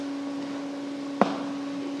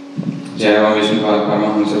Jai Vishnupada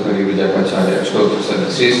Paramahamsa Parivrajapacharya Shloka Sada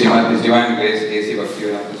Sri Srimad His Divine Grace A.C.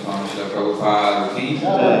 Bhaktivedanta Swami Srila Prabhupada Ki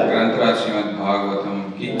Granthra Srimad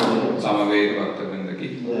Bhagavatam Ki Samaveda Bhakta Ki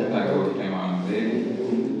Thakur Premanande.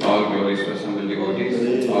 All glories to assembled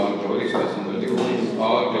devotees, all glories to assembled devotees,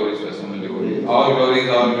 all glories to assembled devotees, all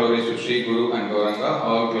glories to Sri Guru and Gauranga,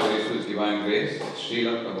 all glories to His Divine Grace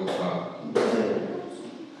Srila Prabhupada.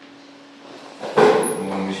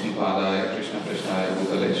 Vishnupadaya Krishna Prasthaya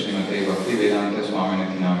Bhutale Srimate Bhaktivedanta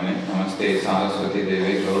Swamini Namine Namaste Saraswati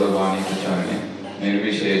Deve Gauravani Pracharine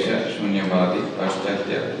Nirvishesha Shunyavadi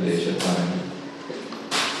Paschatya Deshatarane.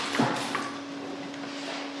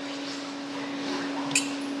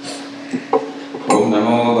 Om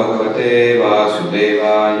Namo Bhagavate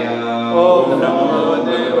Vasudevaya. Om Namo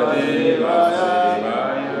Bhagavate Vasudevaya.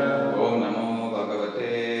 Om Namo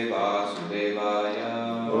Bhagavate Vasudevaya.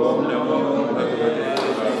 Om Namo Bhagavate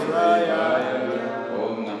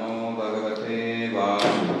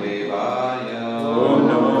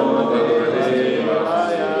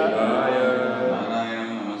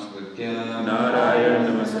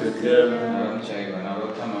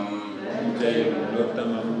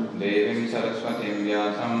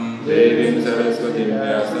Devim Saraswati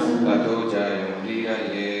Vyasam Tato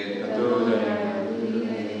Jayamudiraye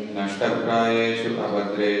Nashtaprayeshu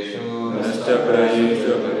Abhadreshu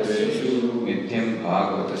Nityam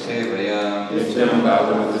Bhagavata Sevaya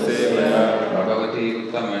Bhagavati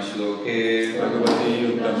Uttama Shloke Bhakti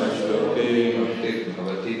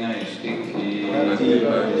Bhavati Naishtiki.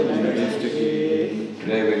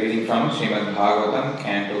 Today we are reading from Srimad Bhagavatam,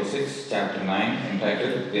 Canto 6, Chapter 9,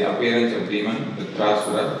 entitled The Appearance of Demon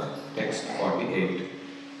Vritrasura, Text 48.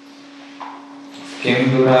 Kim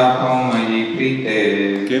durapam mayi prite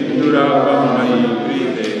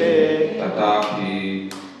tatapi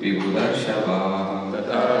vibhudarshava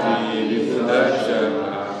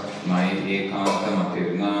mayi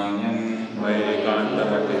ekantamatirnanyan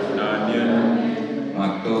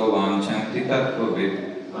matto vanchanti tattvavid.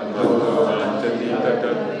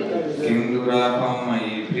 Kim durapam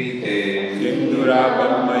mayi prite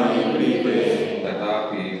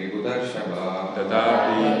tatapi vibhudarshava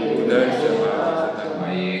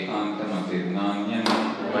mayi ekantamatirnanyan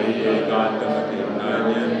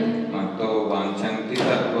matto vanchanti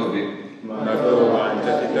tattvavid.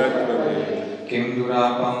 Kim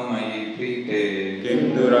durapam mayi prite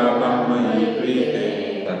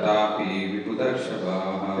tatapi vibhudarshava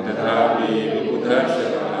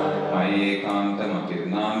mayi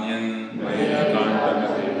ekantamatirnanyan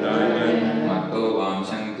matto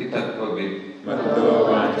vanchanti tattvavid.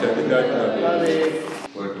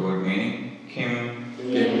 Word meaning. Kim.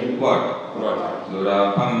 What?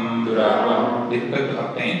 Durapam. Difficult to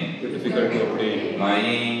obtain.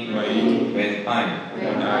 Mayi. When I.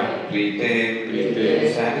 Prite.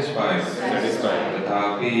 Satisfied.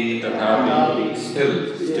 Tatapi. Still.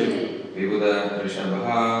 Vibhuda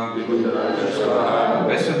Rishabha. The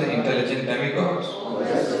best of the intelligent demigods.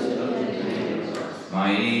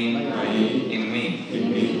 Mayi. In me.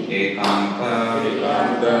 Ekanta.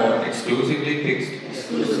 Exclusively fixed.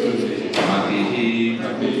 Matihi.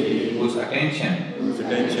 Whose attention.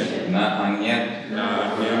 Na anyat.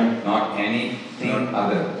 Not anything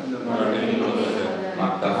other.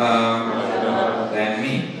 Mattaha. Than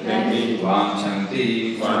me.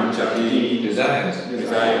 Vanchanti. Desires.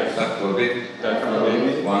 Tattvavid.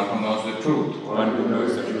 One who knows the truth.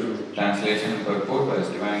 Translation and purport by His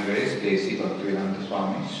Divine Grace A.C. Bhaktivedanta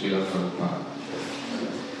Swami Srila Prabhupada.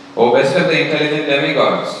 O best of the intelligent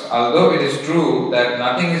demigods, although it is true that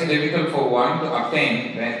nothing is difficult for one to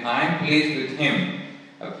obtain when I am pleased with him,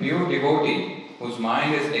 a pure devotee whose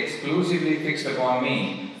mind is exclusively fixed upon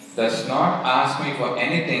me does not ask me for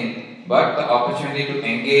anything but the opportunity to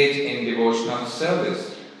engage in devotional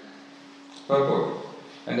service. Purport.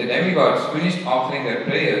 When the demigods finished offering their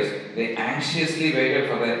prayers, they anxiously waited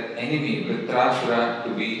for their enemy Vritrasura to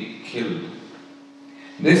be killed.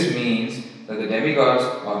 This means that the demigods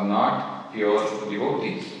are not pure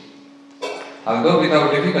devotees. Although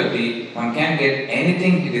without difficulty one can get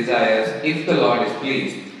anything he desires if the Lord is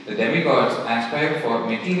pleased, the demigods aspire for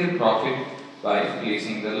material profit by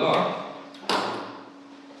pleasing the Lord.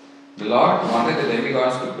 The Lord wanted the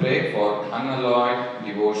demigods to pray for unalloyed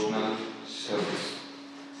devotional service.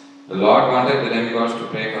 The Lord wanted the demigods to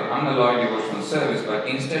pray for unalloyed devotional service, but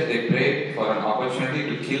instead they prayed for an opportunity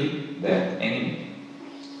to kill their enemy.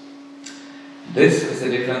 This is the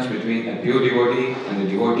difference between a pure devotee and a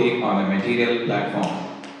devotee on a material platform.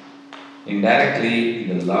 Indirectly,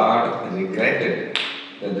 the Lord regretted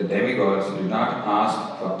that the demigods did not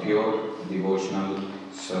ask for pure devotional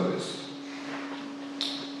service.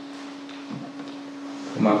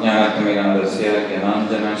 मज्ञानतिमिरन्दस्य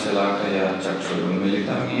ज्ञानाञ्जनशलाकया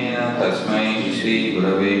चक्षुरुन्मिलितं येन तस्मै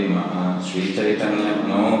श्रीगुरवे नमः।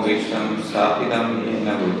 श्रीचैतन्यमनोभीष्टं स्थापितं येन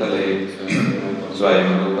भूतले स्वयं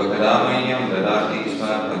रूपकदा मह्यं ददाति स्म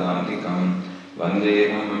पदान्तिकं।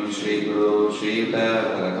 वन्देऽहं श्रीगुरो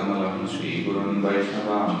श्रीयुतपदकमलं श्रीगुरुन्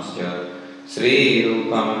वैष्णवांश्च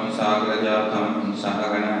श्रीरूपं साग्रजातं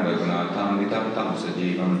सहगण रघुनाथान्वितं तं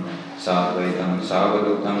सजीवं साद्वैतं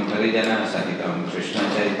सावधूतं हरिजनसहितं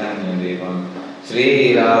कृष्णचैतन्यदेवं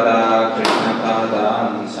श्रीराधा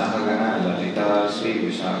कृष्णपादान् सहगण ललिता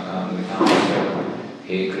श्रीविशाखान्वितांश्च।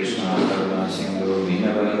 हे कृष्णा करुणा सिन्धु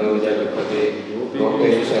दीनबन्धो जगत्पते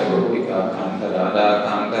गोपेश गोपिकान्त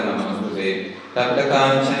राधाकान्त नमोस्तुते।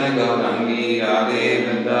 तप्तकाञ्चन गौराङ्गी राधे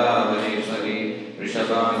वृन्दावनेश्वरी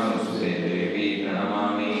वृषभानुसुते देवी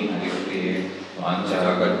प्रणमामि हरिप्रिये।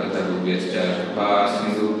 वाञ्छाकल्पतरुभ्यश्च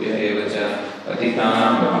कृपासिन्धुभ्य एव च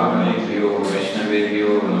पतितानां पावनेभ्यो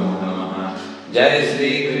वैष्णवेभ्यो नमो नमः। जय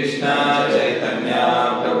श्री कृष्ण चैतन्य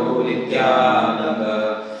प्रभु नित्यानंद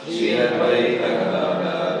श्री अद्वैत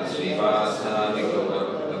गदाधर श्रीवासादि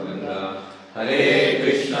गौरभक्तवृंद। हरे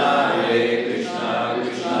Krishna Krishna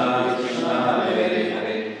Krishna Hare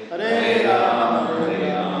Hare Hare Ram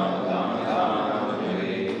Ram Ram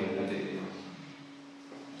Hare Hare.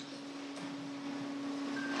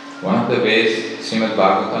 One of the ways Srimad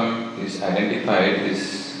Bhagavatam is identified is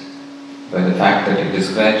by the fact that it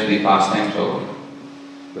describes the pastimes of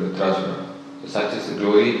Vritrasura. So such is the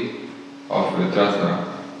glory of Vritrasura.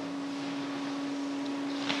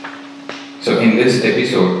 So in this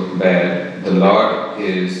episode where the Lord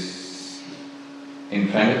is in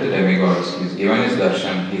front of the demigods, he is given his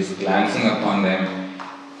darshan, he is glancing upon them,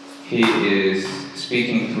 he is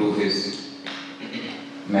speaking through his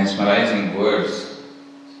mesmerizing words.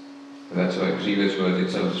 So that's why previous words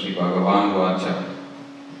itself, Sri Bhagavan Vacha.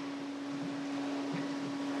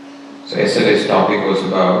 So yesterday's topic was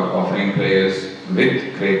about offering prayers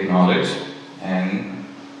with great knowledge and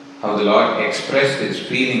how the Lord expressed his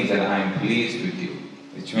feelings that I am pleased with you,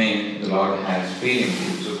 which means the Lord has feelings. He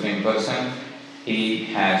is the Supreme Person, he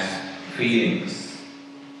has feelings.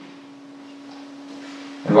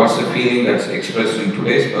 And what's the feeling that's expressed in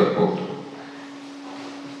today's purport?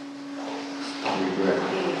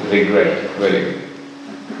 Regret. Very good.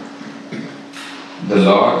 The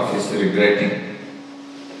Lord is regretting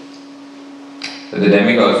that the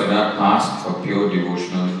demigods do not ask for pure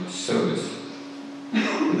devotional service.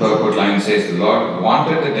 The purport line says the Lord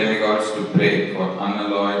wanted the demigods to pray for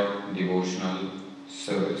unalloyed devotional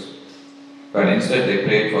service, but instead they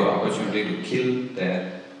prayed for opportunity to kill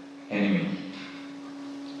their enemy.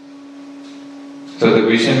 So the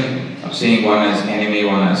vision of seeing one as enemy,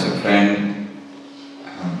 one as a friend,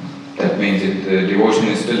 that means if the devotion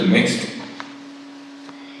is still mixed,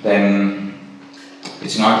 then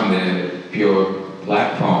it's not in the pure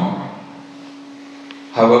platform.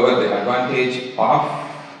 However, the advantage of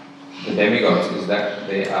the demigods is that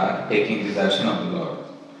they are taking the darshan of the Lord.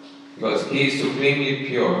 Because he is supremely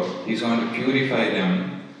pure, he is going to purify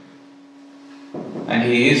them, and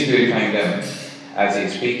he is purifying them as he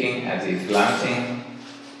is speaking, as he is glancing,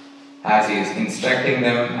 as he is instructing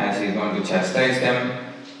them, as he is going to chastise them.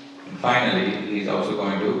 And finally, he is also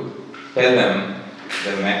going to tell them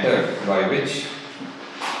the method by which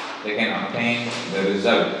they can obtain the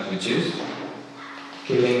result, which is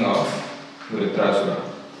killing of Vritrasura.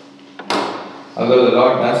 Although the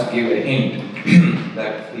Lord does give a hint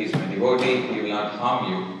that he is my devotee, he will not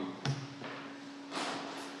harm you.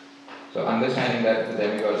 So understanding that the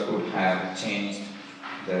demigods could have changed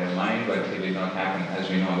their mind, but it did not happen, as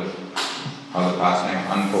we know that how the pastime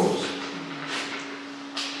unfolds.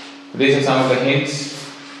 These are some of the hints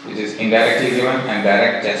which is indirectly given, and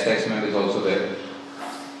direct chastisement is also there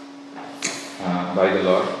by the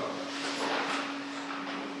Lord.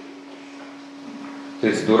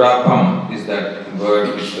 This durapam is that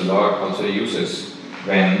word which the Lord also uses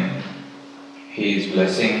when he is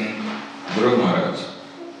blessing Dhruv Maharaj.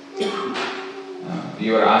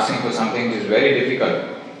 You are asking for something which is very difficult,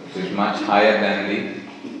 which is much higher than the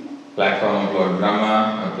platform of Lord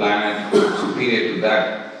Brahma, a planet superior to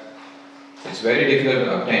that. It's very difficult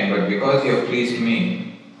to obtain, but because you have pleased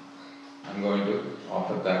me, I'm going to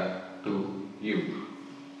offer that to you.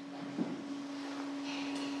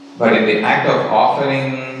 But in the act of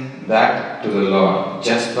offering that to the Lord,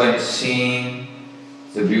 just by seeing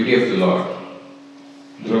the beauty of the Lord,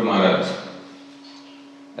 Dhruv Maharaj,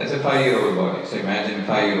 as a 5-year-old boy, so imagine a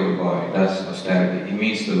 5-year-old boy does austerity, he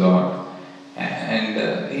meets the Lord,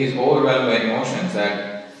 and he is overwhelmed by emotions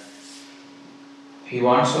that he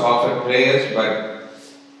wants to offer prayers, but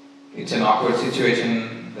it's an awkward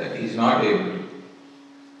situation that he's not able to.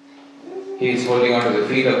 he is holding on to the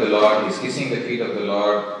feet of the Lord, he is kissing the feet of the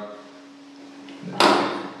Lord.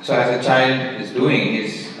 So as a child is doing,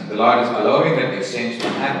 the Lord is allowing that exchange to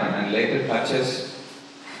happen, and later touches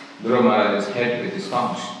Dhruva Maharaj's head with his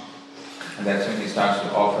conch. And that's when he starts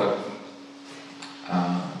to offer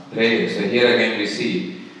prayers. So here again we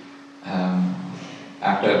see,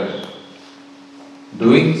 after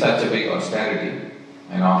doing such a big austerity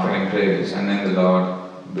and offering prayers, and then the Lord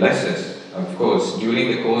blesses. Of course, during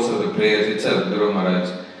the course of the prayers itself, Dhruva Maharaj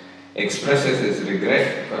expresses his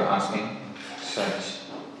regret for asking such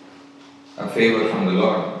a favor from the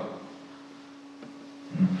Lord.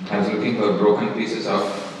 I was looking for broken pieces of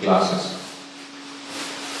glasses,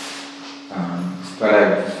 but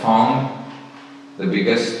I found the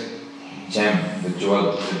biggest gem, the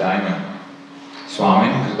jewel, the diamond.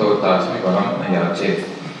 Swamin Kritotasmi Varam Ayache.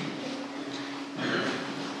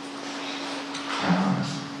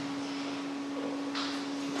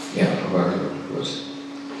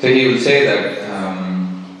 So he will say that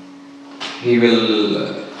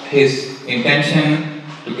his intention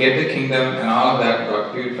to get the kingdom and all of that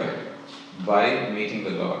got purified by meeting the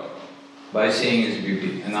Lord, by seeing His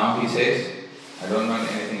beauty. And now he says, I don't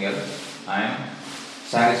want anything else, I am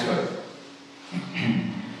satisfied.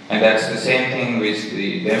 And that's the same thing which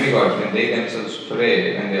the demigods, when they themselves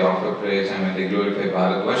pray, when they offer praise and when they glorify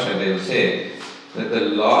Bharatvarsha, they will say that the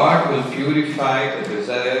Lord will purify the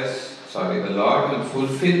desires, the Lord will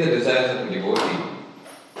fulfill the desires of the devotee.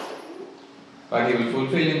 But He will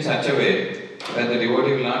fulfill in such a way that the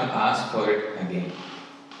devotee will not ask for it again.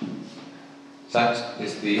 Such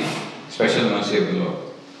is the special mercy of the Lord.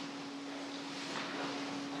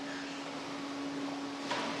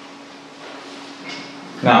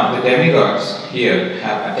 Now, the demigods here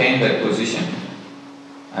have attained that position,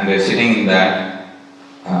 and they are sitting in that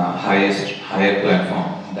higher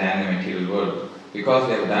platform than the material world, because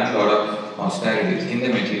they have done a lot of austerities in the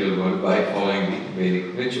material world by following the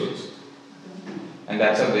Vedic rituals. And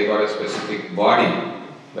that's how they got a specific body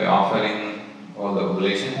by offering all the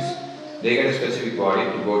oblations. They get a specific body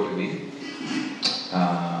to go to the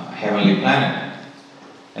heavenly planet.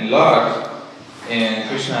 And Lord, in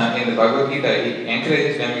Krishna, in the Bhagavad Gita, He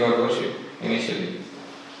encourages demigod worship initially.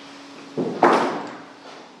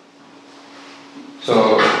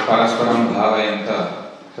 So, parasparam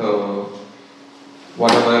bhavayanta. So,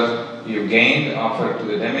 whatever you gained, offer to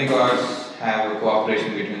the demigods, have a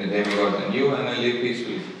cooperation between the demigods and you, and then live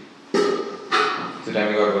peacefully. So,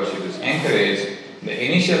 demigod worship is encouraged in the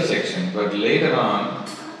initial section, but later on,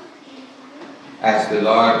 as the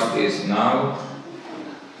Lord is now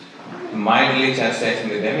mildly chastising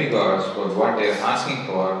the demigods for what they are asking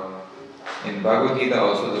for, in Bhagavad Gita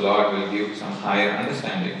also the Lord will give some higher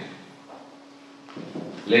understanding.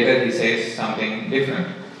 Later he says something different.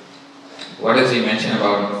 What does he mention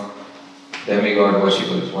about demigod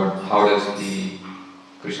worshippers? How does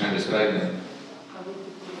Krishna describe them?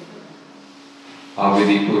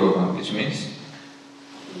 Avidhi Purvakam, which means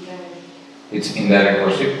it's indirect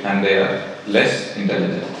worship, and they are less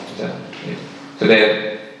intelligent. So they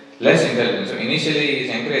are less intelligent. So initially he is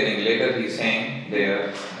encouraging, later he is saying they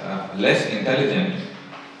are less intelligent.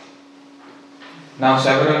 Now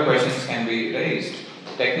several questions can be raised.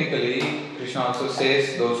 Technically, Krishna also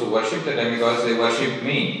says those who worship the demigods, they worship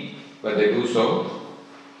me, but they do so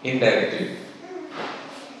indirectly.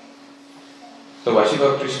 So worship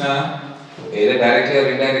of Krishna, either directly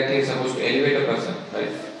or indirectly, is supposed to elevate a person,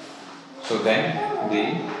 right? So then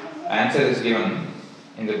the answer is given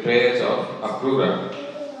in the prayers of Akrura,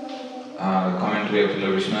 the commentary of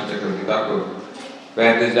Srila Vishwanath Chakravarti Thakur,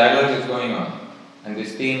 where this dialogue is going on, and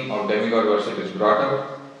this theme of demigod worship is brought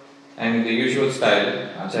up. And in the usual style,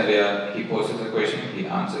 Acharya, he poses a question, he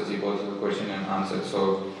answers, he poses a question and answers.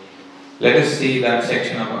 So, let us see that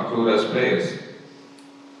section of Akrura's prayers.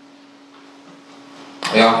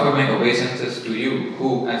 I offer my obeisances to you,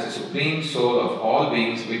 who, as the supreme soul of all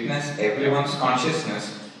beings, witness everyone's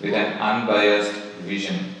consciousness with an unbiased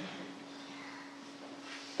vision.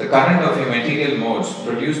 The current of your material modes,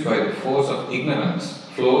 produced by the force of ignorance,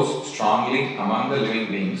 flows strongly among the living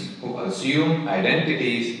beings who assume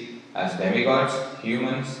identities as demigods,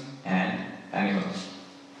 humans, and animals.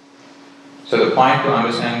 So the point to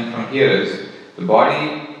understand from here is the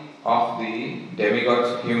body of the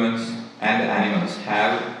demigods, humans, and the animals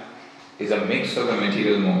is a mix of the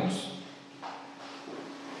material modes.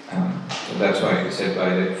 So that's why it is said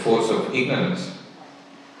by the force of ignorance.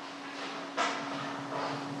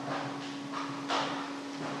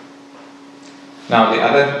 Now the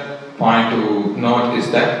other point to note is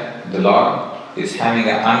that the Lord is having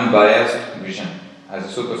an unbiased vision as a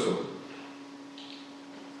super soul.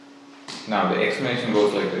 Now the explanation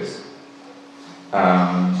goes like this.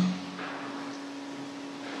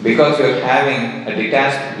 because you're having a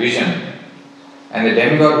detached vision and the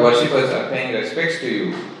demigod worshippers are paying respects to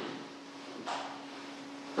you,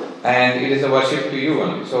 and it is a worship to you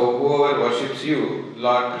only. So whoever worships you,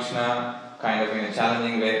 Lord Krishna kind of in a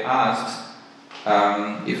challenging way asks,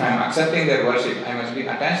 if I'm accepting their worship, I must be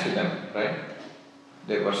attached to them, right?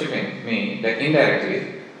 They're worshipping me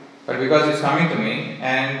indirectly, but because it's coming to me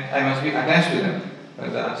and I must be attached to them.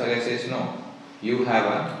 But the Acharya says, no, you have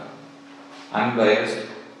an unbiased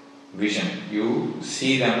vision. You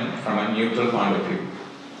see them from a neutral point of view.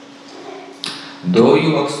 Though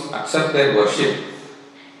you accept their worship,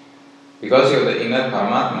 because you are the inner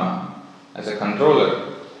Paramatma, as a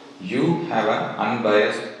controller, you have an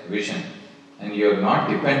unbiased vision and you are not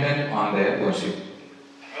dependent on their worship.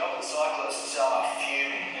 Melbourne cyclists are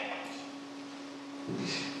fuming.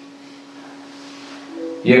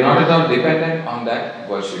 You are not at all dependent on that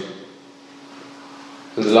worship.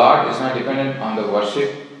 So the Lord is not dependent on the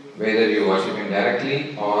worship, whether you worship Him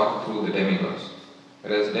directly or through the demigods.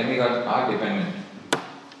 Whereas demigods are dependent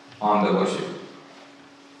on the worship.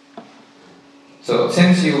 So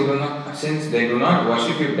since they do not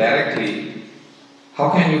worship you directly, how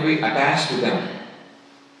can you be attached to them?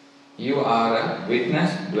 You are a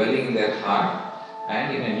witness dwelling in their heart,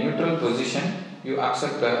 and in a neutral position you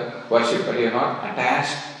accept the worship, but you are not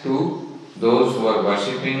attached to those who are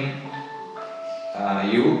worshipping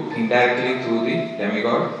you indirectly through the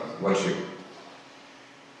demigod worship.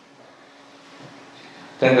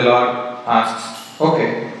 Then the Lord asks,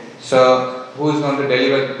 okay, so who is going to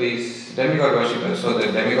deliver these demigod worshippers? So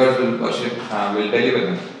the demigods will deliver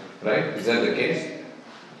them, right? Is that the case?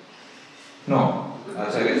 No.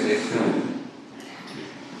 Acharya says no.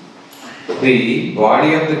 The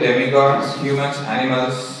body of the demigods, humans,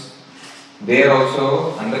 animals, they are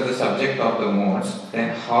also under the subject of the modes.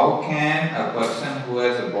 Then how can a person who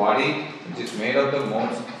has a body which is made of the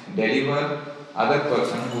modes deliver other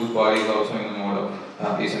person whose body is also in the mode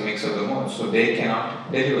of, is a mix of the modes? So they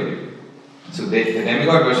cannot deliver you. So the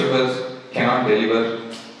demigod worshippers cannot deliver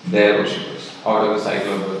their worshippers out of the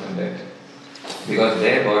cycle of birth and death, because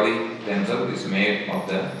their body themselves is made of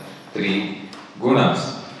the three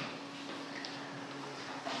gunas.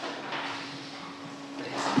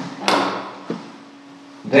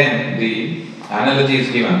 Then the analogy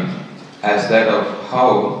is given as that of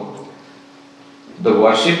how the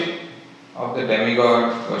worship of the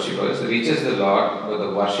demigod worshippers reaches the Lord, but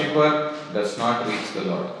the worshipper does not reach the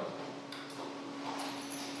Lord.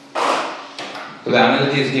 So the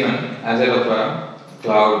analogy is given as that of a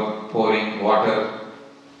cloud pouring water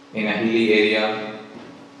in a hilly area.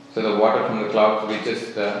 So the water from the cloud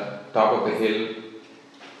reaches the top of the hill,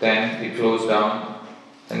 then it flows down,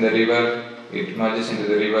 then the river, it merges into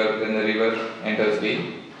the river, then the river enters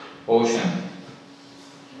the ocean.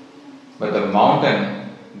 But the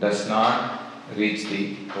mountain does not reach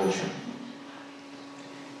the ocean.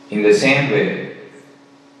 In the same way,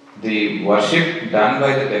 the worship done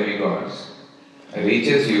by the demigods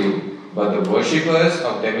reaches you, but the worshippers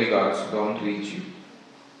of demigods don't reach you.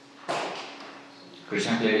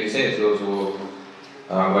 Krishna clearly says those who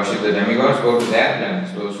worship the demigods go to their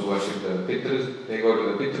planets, those who worship the Pitrus, they go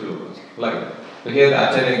to the Pitrulokas. Like, so here the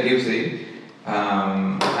Acharya gives the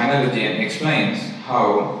analogy and explains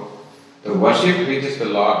how the worship reaches the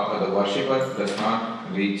Lord, but the worshipper does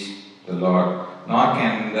not reach the Lord, nor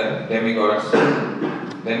can the demigods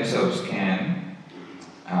themselves can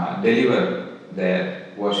deliver their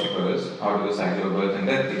worshippers out of the cycle of birth and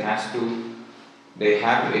death. They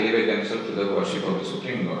have to elevate themselves to the worship of the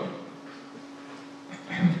Supreme God.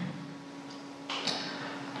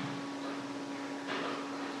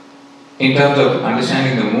 In terms of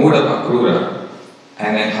understanding the mood of Akrura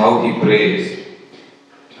and then how he prays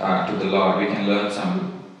to the Lord, we can learn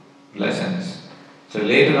some lessons. So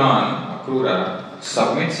later on, Akrura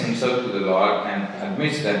submits himself to the Lord and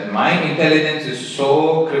admits that my intelligence is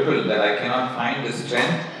so crippled that I cannot find the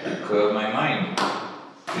strength to curb my mind,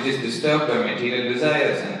 which is disturbed by material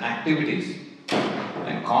desires and activities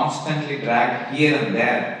and constantly dragged here and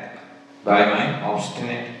there by my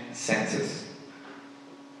obstinate senses.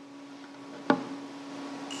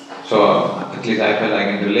 So at least I felt I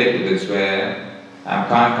can relate to this, where I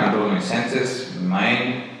can't control my senses,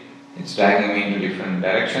 mind, it's dragging me into different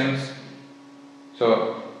directions.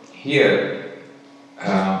 So here,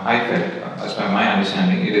 I felt, as per my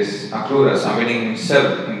understanding, it is Akrura submitting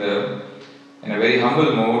himself in a very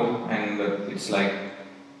humble mode, and it's like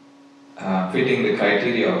fitting the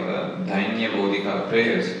criteria of the Dainya Bodhika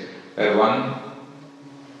prayers, where one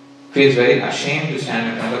feels very ashamed to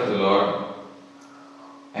stand in front of the Lord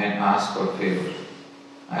and ask for favor.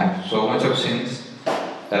 I have so much of sins,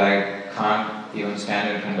 that I can't even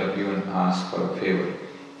stand in front of you and ask for a favor.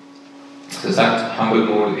 So such humble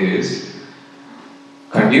mood is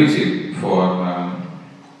conducive for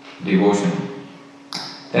devotion.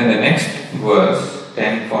 Then the next verse,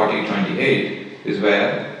 10:40:28, is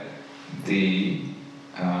where the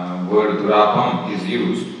word durapam is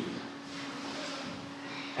used.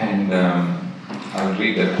 And I'll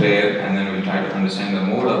read the prayer and then we'll try to understand the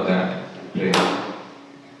mood of that prayer.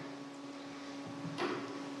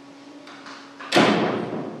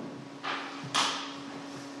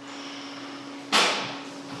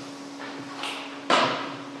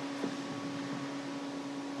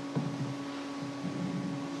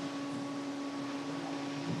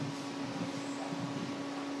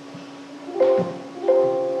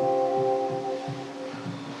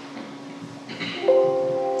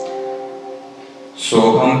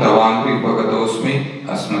 सोहम तवांग्रि उपगतोस्मि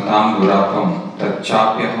अस्मतां दुरापम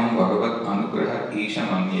तच्चाप्यहं भगवत् अनुग्रह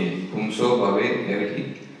ईशमन्ये पुंसो भवेत् यर्हि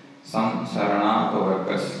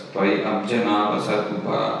संसरणापवर्गस् त्वयि अब्जनावसत्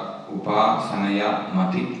उपासनया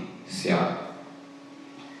मति स्यात्.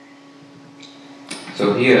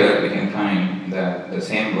 So here we can find that the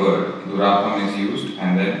same word durapam is used,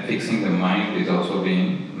 and then fixing the mind is also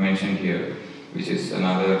being mentioned here, which is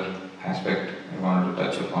another aspect I wanted to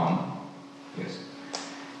touch upon. Yes.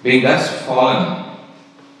 Being thus fallen,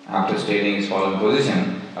 after stating his fallen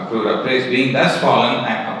position, Akrura prays, being thus fallen,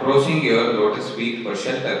 I am approaching your lotus feet for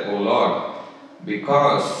shelter, O Lord,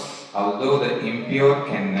 because although the impure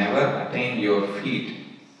can never attain your feet,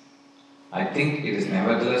 I think it is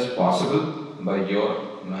nevertheless possible by your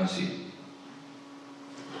mercy.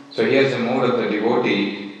 So here's the mood of the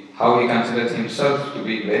devotee, how he considers himself to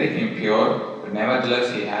be very impure, but nevertheless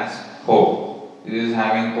he has hope. This is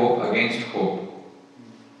having hope against hope.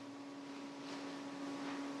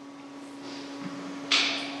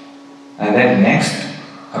 And then next,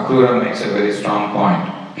 Akrura makes a very strong point.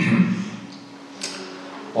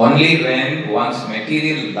 Only when one's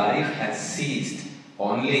material life has ceased,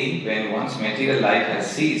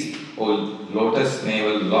 O lotus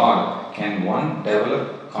navel Lord, can one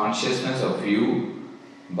develop consciousness of you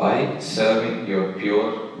by serving your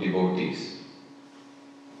pure devotees.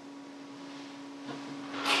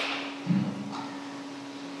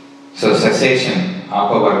 So cessation,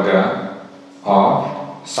 apavarga, of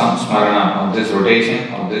samsmarana, of this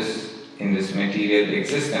rotation, of this in this material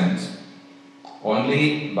existence,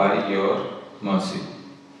 only by your mercy.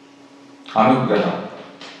 Anugraha.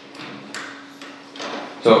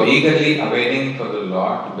 So eagerly awaiting for the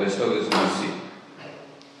Lord to bestow His mercy,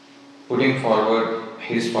 putting forward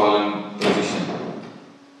His fallen position.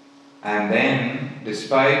 And then,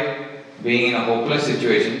 despite being in a hopeless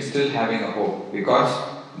situation, still having a hope, because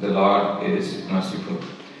the Lord is merciful.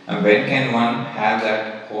 And when can one have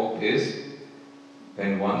that hope is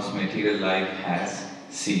when one's material life has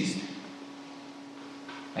ceased.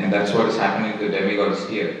 And that's what is happening to the demigods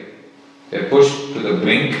here. They're pushed to the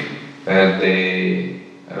brink where they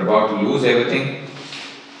are about to lose everything.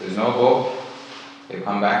 There's no hope. They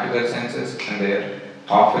come back to their senses and they're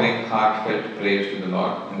offering heartfelt prayers to the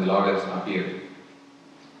Lord, and the Lord has appeared.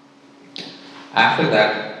 After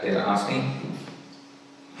that, they're asking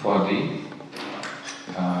for the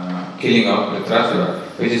killing of Vritrasura,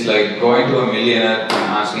 which is like going to a millionaire and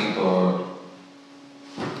asking for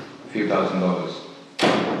a few $1,000s.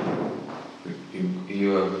 You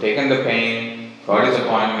have taken the pain, got his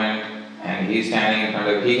appointment, and he's standing in front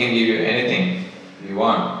of you. He can give you anything you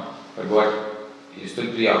want, but what? You're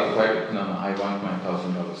still preoccupied? No, I want my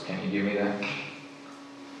 $1,000. Can you give me that?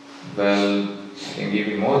 Well, I can give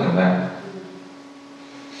you more than that.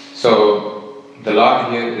 So, the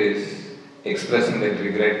Lord here is expressing that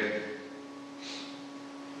regret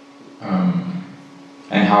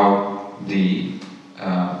and how the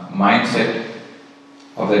mindset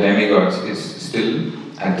of the demigods is still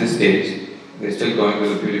at this stage. They're still going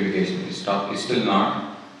through the purification. It's still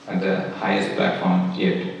not at the highest platform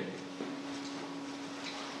yet.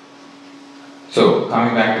 So,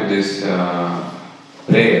 coming back to this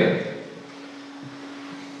prayer,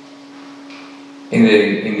 in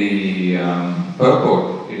the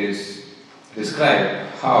purport, it is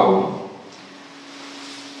described how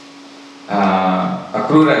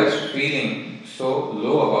Akrura is feeling so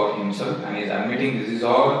low about himself and is admitting this is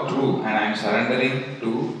all true and I am surrendering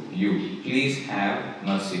to you. Please have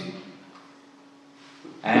mercy.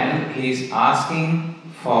 And he is asking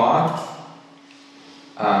for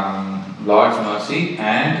Lord's mercy,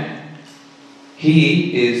 and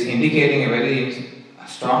he is indicating a very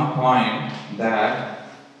strong point that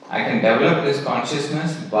I can develop this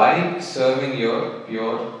consciousness by serving your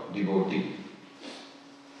pure devotee.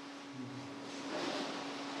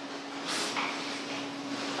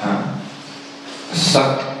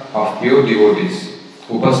 Sat of pure devotees,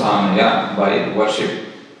 upasanaya, by worship.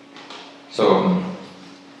 So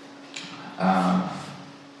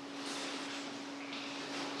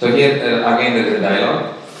here again there is a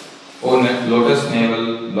dialogue. O lotus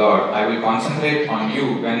navel Lord, I will concentrate on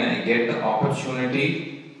you when I get the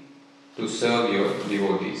opportunity to serve your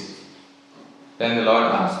devotees. Then the Lord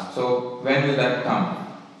asks, so when will that come?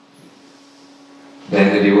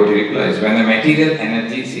 Then the devotee replies, when the material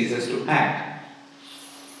energy ceases to act.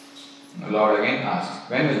 The Lord again asks,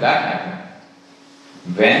 when will that happen?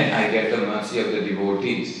 When I get the mercy of the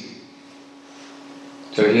devotees.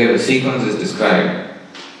 So here the sequence is described.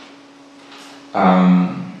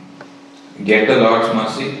 Get the Lord's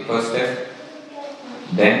mercy, first step.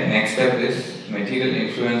 Then next step is material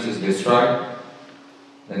influence is destroyed.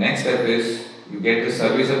 The next step is you get the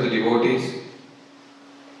service of the devotees.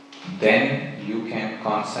 Then you can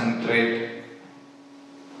concentrate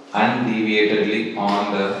undeviatedly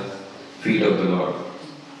on the feet of the Lord.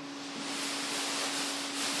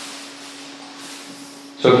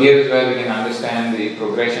 So here is where we can understand the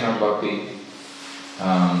progression of bhakti.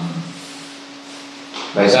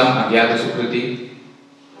 By some agyata sukriti,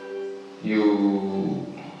 you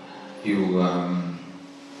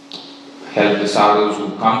help the sadhus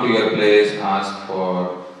who come to your place, ask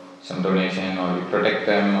for some donation, or you protect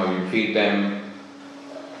them, or you feed them,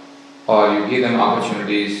 or you give them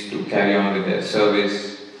opportunities to carry on with their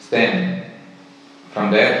service. Then,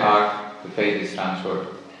 from their heart, the faith is transferred.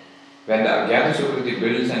 When the agyata sukriti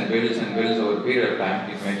builds and builds and builds over a period of time,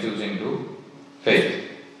 it matures into faith.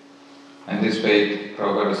 And this faith,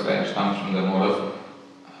 Prabhupada describes, comes from the mode of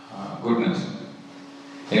goodness.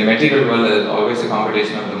 In a material world, there is always a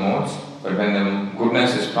competition of the modes, but when the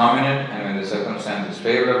goodness is prominent and when the circumstance is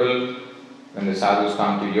favorable, when the sadhus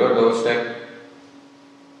come to your doorstep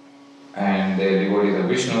and their devotees are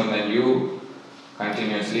Vishnu, then you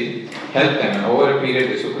continuously help them, and over a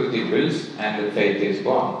period the sukriti builds and the faith is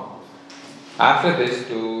born. After this,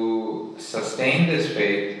 to sustain this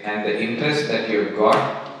faith and the interest that you have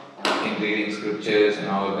got in reading scriptures and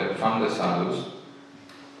all of that from the sadhus,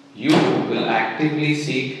 you will actively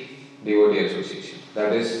seek devotee association.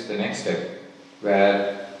 That is the next step,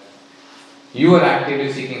 where you are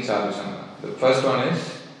actively seeking sadhu sangha. The first one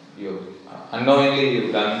is, unknowingly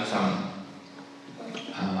you've done some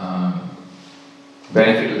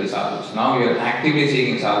benefit to the sadhus. Now you are actively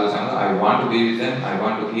seeking sadhu sangha. I want to be with them, I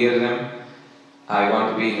want to hear them, I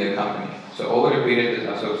want to be in their company. So over a period this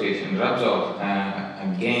association rubs off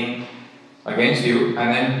again against you, and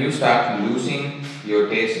then you start losing your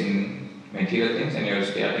taste in material things and you're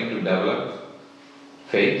starting to develop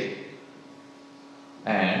faith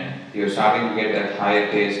and you're starting to get that higher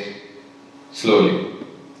taste slowly.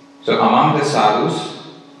 So among the sadhus,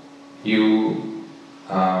 you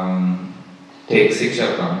take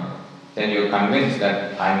siksha from, then you're convinced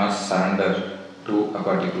that I must surrender to a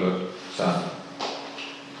particular sadhu.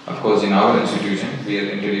 Of course, in our institution, we are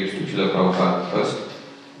introduced to Srila Prabhupada first.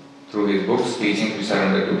 Through his books, teachings, we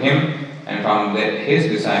surrender to him, and from his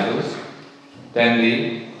disciples, then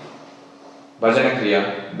the bhajana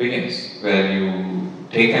kriya begins, where you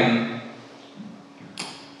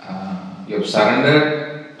have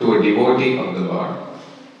surrendered to a devotee of the Lord,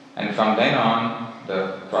 and from then on,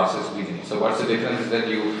 the process begins. So what's the difference is that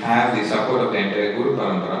you have the support of the entire Guru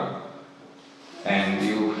Parampara, and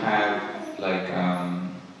you have like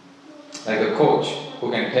a coach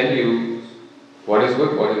who can tell you what is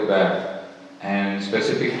good, what is bad, and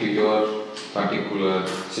specific to your particular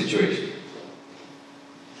situation.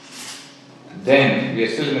 Then we are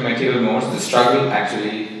still in the material modes, the struggle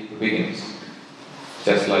actually begins.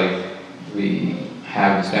 Just like we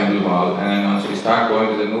have this temple wall, and then once we start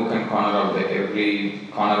going to the nook and corner of every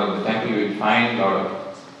corner of the temple,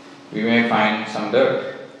 we may find some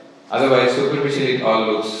dirt. Otherwise, superficially it all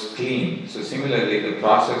looks clean. So similarly, the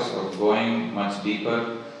process of going much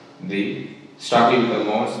deeper, the struggle with the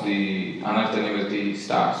modes, the anartha nivritti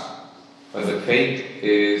starts. But the faith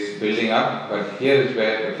is building up, but here is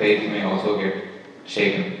where the faith may also get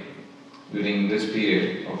shaken during this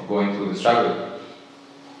period of going through the struggle.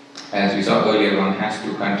 As we saw earlier, one has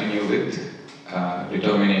to continue with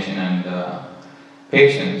determination and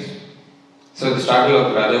patience. So the struggle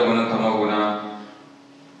of Raja Guna, Tama Guna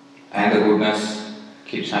and the goodness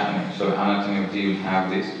keeps happening. So anartha nivritti will have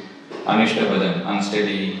this anishta bhajan,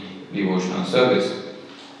 unsteady devotional service.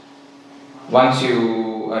 Once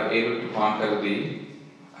you are able to conquer the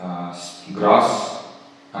gross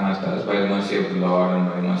anarthas by the mercy of the Lord and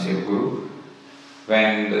by the mercy of Guru,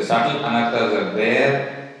 when the subtle anarthas are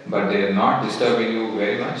there but they are not disturbing you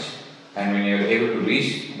very much, and when you are able to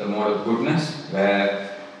reach the mode of goodness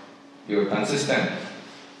where you're consistent.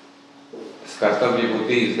 Kartavya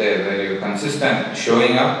buddhi is there, where you're consistent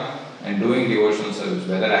showing up and doing devotional service.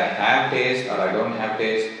 Whether I have taste or I don't have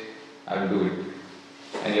taste, I will do it.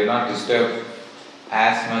 And you're not disturbed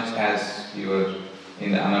as much as you are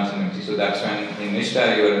in the anartha. So that's when in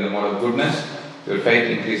Nishtha you are in the mode of goodness, your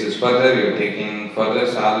faith increases further, you're taking further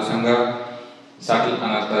sadhu sangha, subtle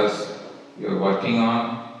anarthas you're working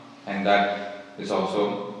on, and that is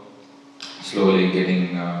also slowly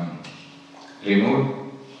getting removed.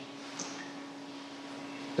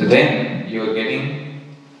 Then you're getting,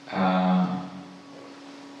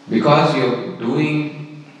 because you're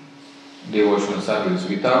doing devotional service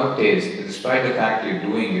without taste, despite the fact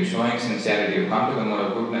you're showing sincerity, you come to the mode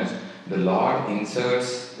of goodness, the Lord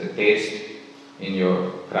inserts the taste in your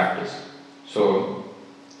practice. So,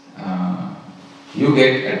 you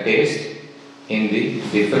get a taste in the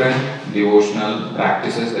different devotional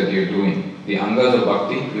practices that you're doing. The angas of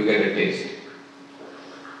bhakti, you get a taste.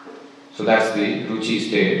 So that's the ruchi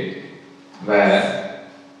state where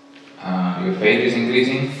your faith is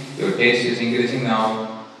increasing, your taste is increasing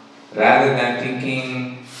now. Rather than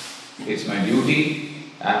thinking it's my duty,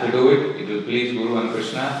 I have to do it, it will please Guru and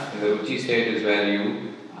Krishna, the ruchi state is where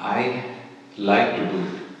I like to do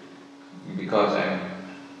it because I am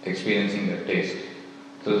experiencing the taste.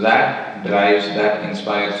 So that drives, that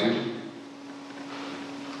inspires you.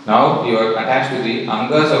 Now you are attached to the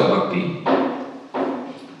angas of bhakti.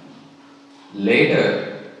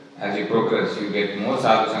 Later, as you progress, you get more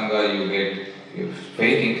sadhu sangha, your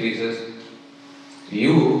faith increases,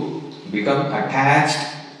 you become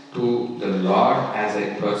attached to the Lord as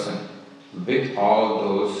a person with all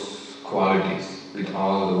those qualities, with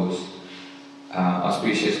all those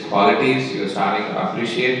auspicious qualities you are starting to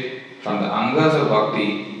appreciate. From the angas of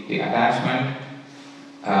bhakti, the attachment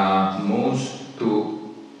moves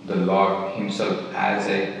to the Lord Himself as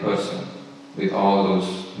a person with all those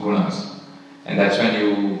gunas. And that's when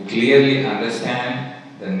you clearly understand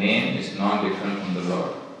the name is not different from the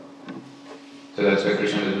Lord. So that's why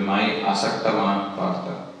Krishna is my asaktaman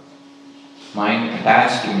partha. Mind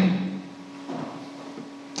attached to me.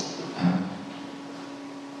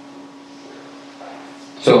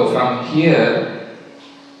 So from here,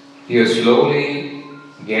 you're slowly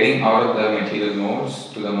getting out of the material modes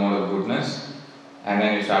to the mode of goodness, and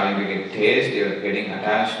then you're starting to get taste, you're getting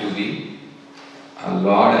attached to the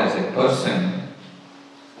Lord as a person.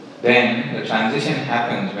 Then the transition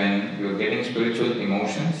happens when you're getting spiritual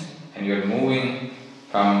emotions and you're moving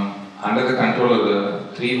from under the control of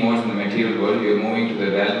the three modes in the material world, you're moving to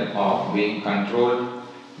the realm of being controlled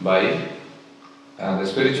by the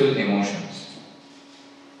spiritual emotions.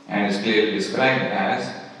 And it's clearly described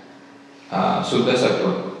as Suddha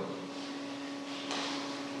Sattva.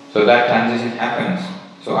 So that transition happens.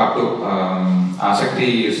 So up to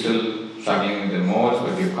Asakti, you're still struggling with the modes,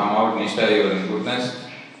 but you come out, Nishtha, you're in goodness,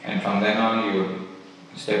 and from then on you're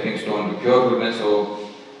stepping stone to pure goodness. So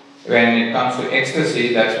when it comes to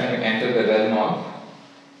ecstasy, that's when you enter the realm of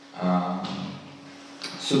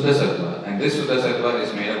Suddha Sattva. And this Suddha Sattva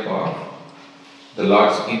is made up of the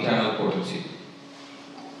Lord's internal potency.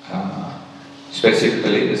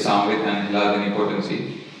 Specifically the Samvit and Hladini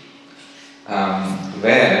potency,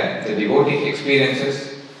 where the devotee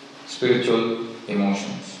experiences spiritual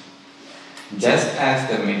emotions. Just as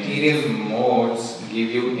the material modes give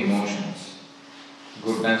you emotions,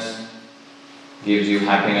 goodness gives you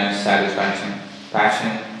happiness, satisfaction,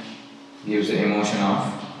 passion gives the emotion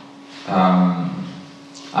of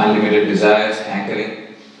unlimited desires,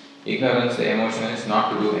 hankering. Ignorance, the emotion is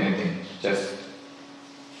not to do anything, just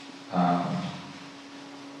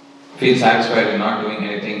feel satisfied in not doing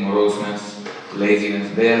anything, moroseness, laziness,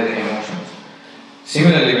 they are the emotions.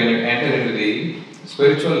 Similarly, when you enter into the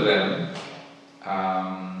spiritual realm,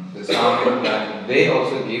 the Samvit, they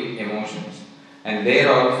also give emotions, and they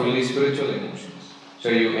are all fully spiritual emotions. So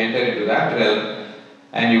you enter into that realm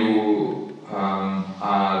and you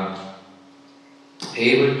are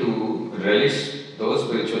able to relish those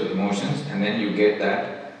spiritual emotions, and then you get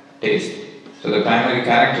that taste. So the primary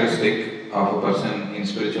characteristic of a person in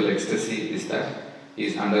spiritual ecstasy is that he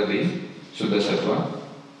is under the Suddha Sattva.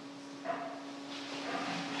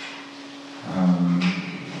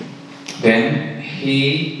 Then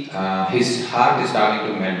his heart is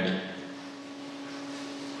starting to melt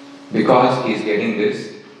because he is getting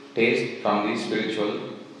this taste from the spiritual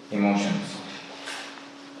emotions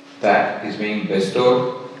that is being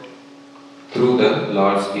bestowed through the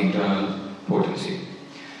Lord's internal potency.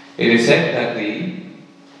 It is said that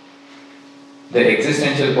the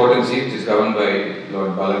existential potency, which is governed by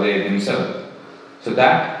Lord Baladev himself, so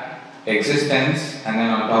that existence, and then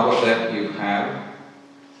on top of that you have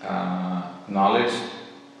knowledge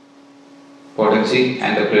potency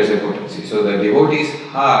and the pleasure potency. So the devotee's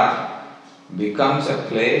heart becomes a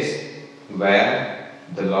place where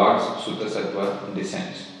the Lord's Shuddha Sattva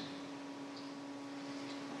descends.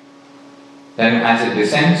 Then as it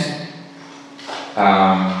descends,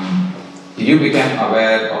 you become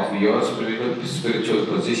aware of your spiritual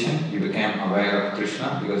position, you become aware of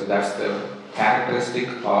Krishna, because that's the characteristic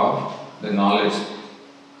of the knowledge,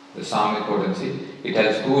 the Samvik potency. It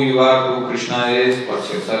tells who you are, who Krishna is,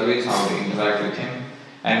 what's your service, how to interact with him.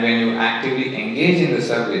 And when you actively engage in the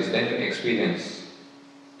service, then you experience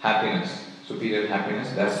happiness, superior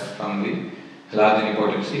happiness. That's from the Hladini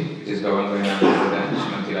potency, which is governed by Nanda and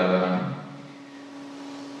Srimati Radharani.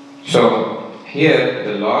 So here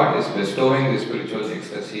the Lord is bestowing the spiritual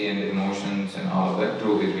ecstasy and the emotions and all of that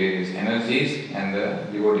through his various energies, and the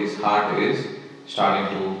devotee's heart is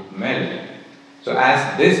starting to melt. So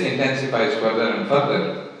as this intensifies further and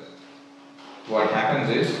further, what happens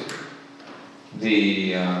is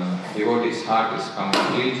the devotee's heart is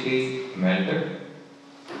completely melted,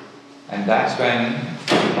 and that's when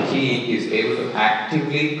he is able to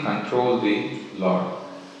actively control the Lord.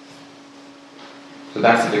 So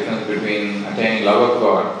that's the difference between attaining love of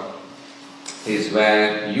God, is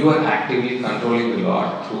where you are actively controlling the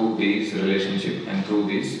Lord through these relationships and through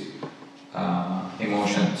these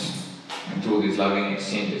emotions and through these loving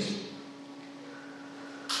exchanges.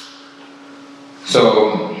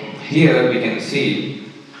 So here we can see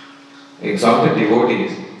exalted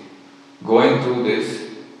devotees going through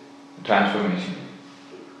this transformation.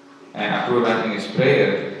 And Akrura in his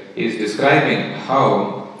prayer is describing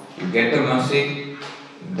how you get the mercy,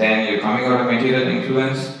 then you're coming out of material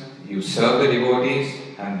influence, you serve the devotees,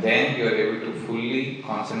 and then you are able to fully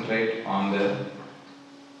concentrate on the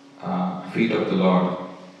feet of the Lord.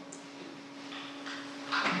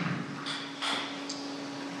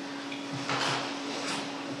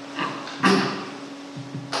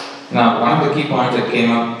 Now, one of the key points that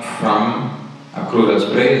came up from Akrura's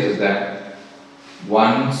prayers is that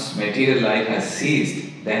once material life has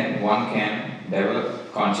ceased, then one can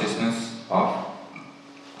develop consciousness of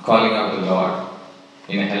calling out the Lord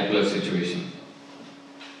in a helpless situation.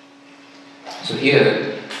 So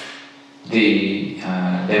here, the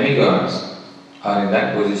demigods are in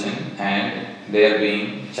that position, and they are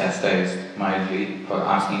being chastised mildly for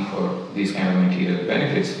asking for these kind of material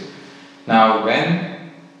benefits. Now, when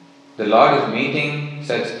the Lord is meeting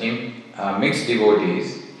such mixed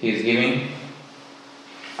devotees, he is giving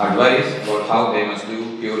advice about how they must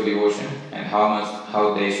do pure devotion and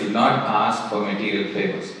how they should not ask for material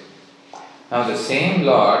favors. Now the same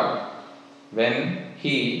Lord, when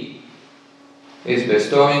he is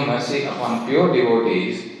bestowing mercy upon pure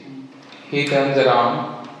devotees, he turns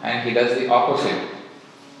around and he does the opposite.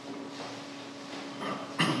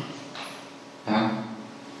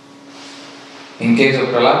 In case of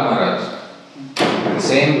Prahlad Maharaj, the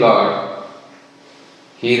same Lord,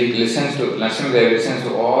 he listens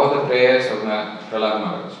to all the prayers of Prahlad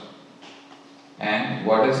Maharaj. And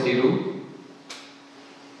what does he do?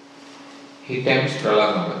 He tempts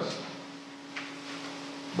Prahlad Maharaj.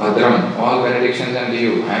 Bhadram, all benedictions unto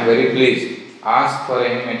you. I am very pleased. Ask for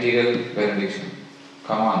any material benediction.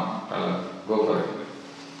 Come on, Prahlad, go for it.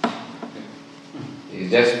 He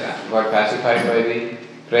just got pacified by the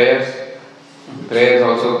prayers. The prayers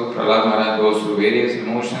also, Prahlad Maharaj goes through various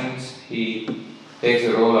emotions. He takes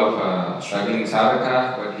the role of a struggling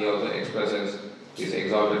sadhaka, but he also expresses his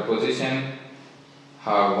exalted position,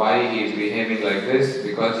 why he is behaving like this,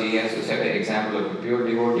 because he has to set an example of a pure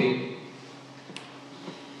devotee.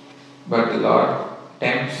 But the Lord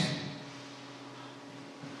tempts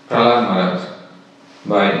Prahlad Maharaj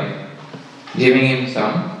by giving him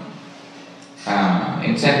some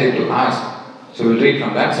incentive to ask. So we'll read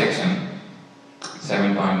from that section,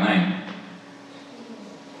 7.9.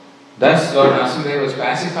 Thus, Lord Narasimha was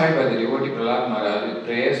pacified by the devotee Prahlad Maharaj with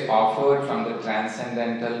prayers offered from the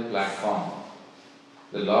transcendental platform.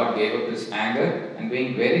 The Lord gave up his anger, and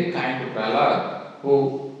being very kind to Prahlad,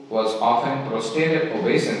 who was often prostrated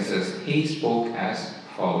obeisances, he spoke as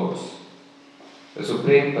follows. The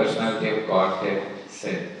Supreme Personality of Godhead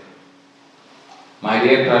said, My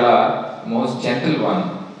dear Prahlad, most gentle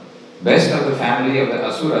one, best of the family of the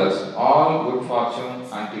Asuras, all good fortune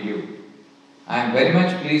unto you. I am very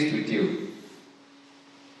much pleased with you.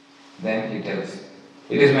 Then he tells,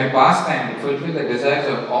 It is my pastime to fulfill the desires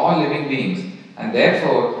of all living beings, and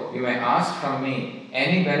therefore you may ask from me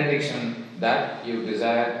any benediction that you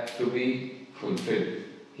desire to be fulfilled.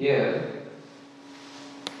 Here,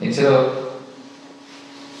 instead of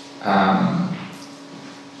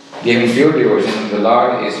giving pure devotion, the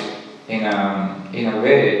Lord is in a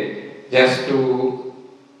way, just to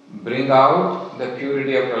bring out the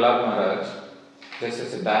purity of Prahlad Maharaj. Just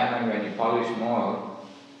as a diamond, when you polish more,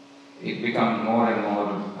 it becomes more and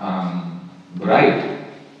more bright.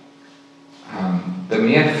 The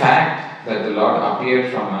mere fact that the Lord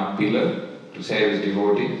appeared from a pillar to save his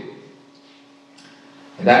devotee,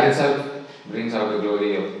 that itself brings out the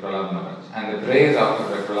glory of Prahlad Maharaj. And the praise of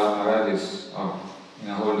Prahlad Maharaj is of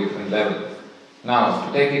a whole different level. Now,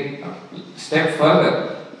 to take it a step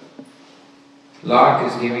further, Lord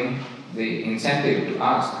is giving the incentive to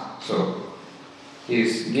ask. So, he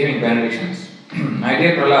is giving benedictions. My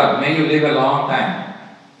dear Prahlad, may you live a long time.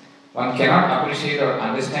 One cannot appreciate or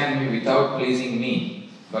understand me without pleasing me,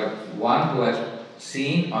 but one who has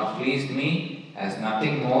seen or pleased me has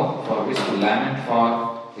nothing more for which to lament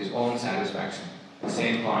for his own satisfaction. The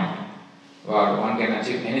same point. Well, one can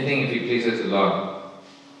achieve anything if he pleases the Lord.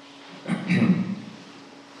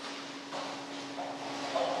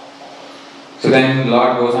 So then the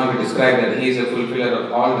Lord goes on to describe that he is a fulfiller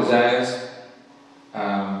of all desires,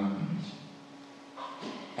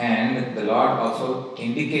 and the Lord also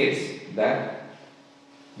indicates that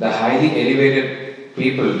the highly elevated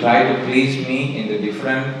people try to please me in the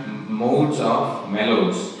different modes of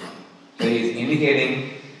mellows. So he is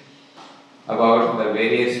indicating about the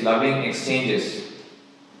various loving exchanges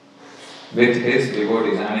with his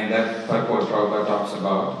devotees, and in that purport Prabhupada talks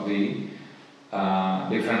about the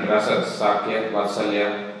different rasas, Sakya,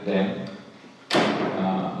 Vatsalya, then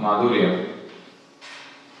Madhurya.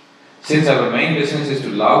 Since our main business is to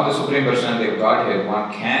love the Supreme Personality of Godhead,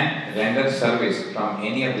 one can render service from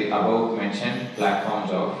any of the above mentioned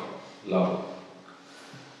platforms of love.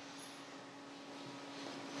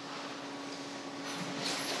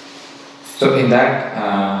 So in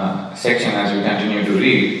that section, as we continue to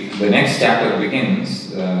read, the next chapter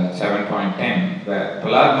begins, 7.10, where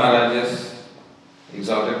Prahlad Maharaj's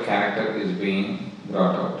exalted character is being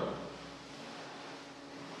brought out.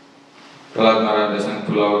 Prahlad Maharaj doesn't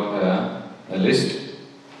pull out a list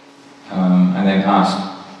and then ask.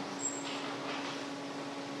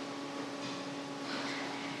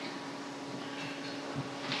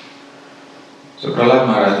 So Prahlad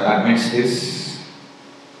Maharaj admits his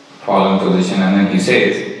fallen position, and then he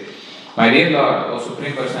says, "My dear Lord, O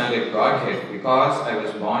Supreme Personality of Godhead, because I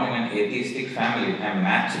was born in an atheistic family, I am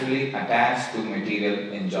naturally attached to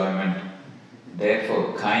material enjoyment.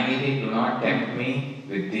 Therefore, kindly do not tempt me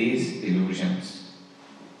with these illusions.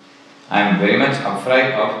 I am very much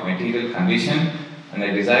afraid of material condition and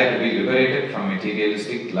I desire to be liberated from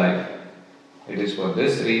materialistic life. It is for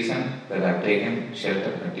this reason that I have taken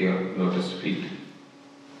shelter at your lotus feet."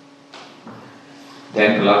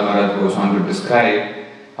 Then Prahlad Maharaj goes on to describe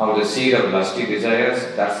how the seed of lusty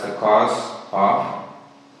desires, that's the cause of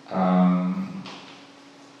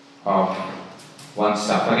one's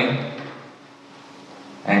suffering.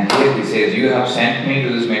 And here he says, "You have sent me to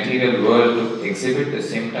this material world to exhibit the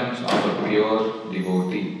symptoms of a pure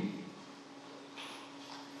devotee.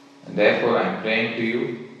 And therefore I am praying to you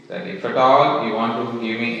that if at all you want to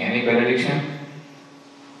give me any benediction,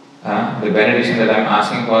 the benediction that I am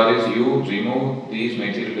asking for is you remove these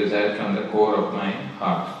material desires from the core of my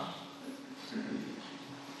heart."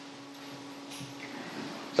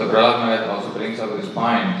 So Prahlad Maharaj also brings up this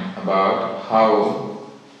point about how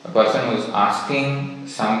a person who is asking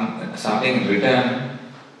something in return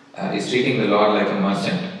is treating the Lord like a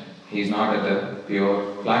merchant. He is not at the pure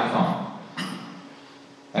platform.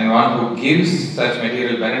 And one who gives such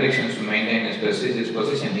material benedictions to maintain his prestigious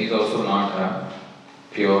position, he is also not a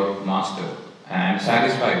pure master. And I am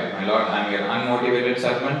satisfied, my Lord, I am your unmotivated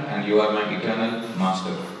servant and you are my eternal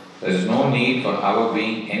master. There is no need for our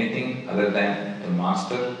being anything other than the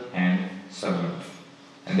master and servant.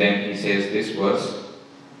 And then he says this verse,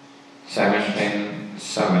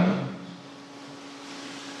 7:10-7.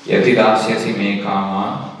 "Yati dasyasi me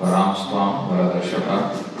kama varamstvam varadarshaka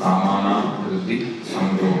kamana vriddhi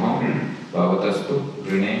samroham bhavatastu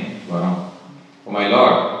vrine varam." O my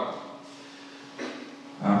Lord,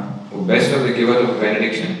 O best of the givers of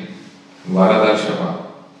benediction, Varadarshaka,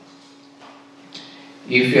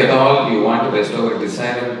 if at all you want to bestow a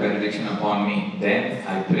desirable benediction upon me, then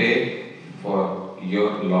I pray for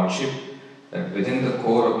your Lordship that within the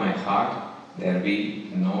core of my heart there be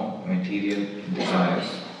no material desires.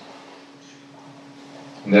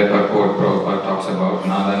 In that purport, Prabhupada talks about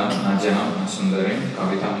Nadana, Najanam, Nasundarim,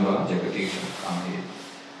 Kavitamba, Jagatisham, Kamaye.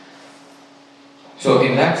 So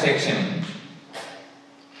in that section,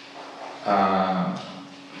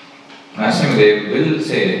 Narasimhadev will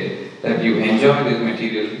say that you enjoy this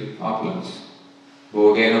material opulence.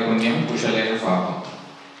 Bhogena punyam kushalena papam.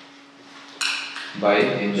 by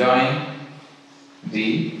enjoying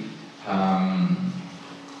the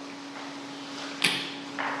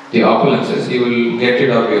opulences, you will get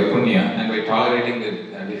rid of your punya, and by tolerating the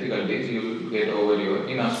difficulties, you will get over your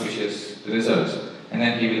inauspicious results. And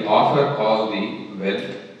then he will offer all the wealth,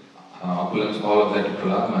 opulence, all of that to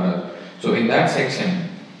Prahlad Maharaj. So in that section,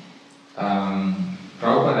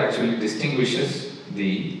 Prabhupada actually distinguishes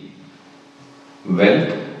the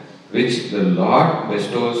wealth which the Lord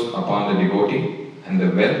bestows upon the devotee and the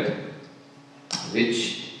wealth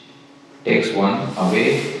which takes one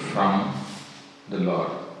away from the Lord.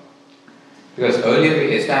 Because earlier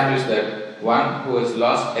we established that one who has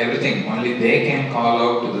lost everything, only they can call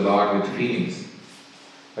out to the Lord with feelings.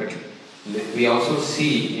 But we also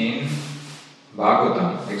see in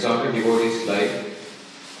Bhagavatam exalted devotees like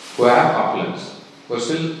who have opulence, who are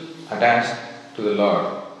still attached to the Lord,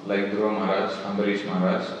 like Dhruva Maharaj, Ambarish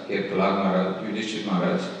Maharaj, here Prahlad Maharaj, Yudhishthira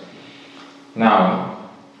Maharaj. Now,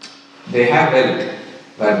 they have wealth,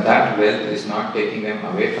 but that wealth is not taking them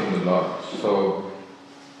away from the Lord. So,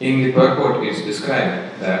 in the purport it is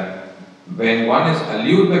described that when one is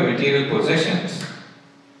allured by material possessions,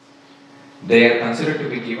 they are considered to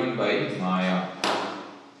be given by Maya.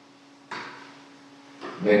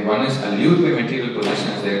 When one is allured by material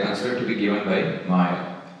possessions, they are considered to be given by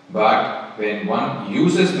Maya. But when one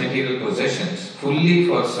uses material possessions fully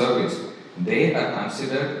for service, they are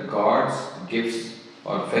considered God's gifts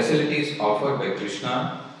or facilities offered by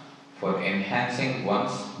Krishna for enhancing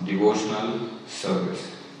one's devotional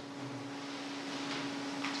service.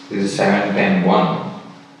 This is 7.10.1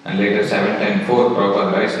 and later 7.10.4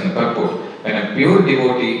 Prabhupada writes in the purport, when a pure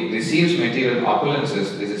devotee receives material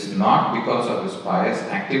opulences, this is not because of his pious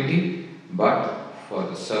activity, but for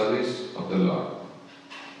the service of the Lord.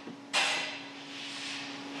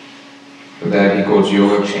 So there he quotes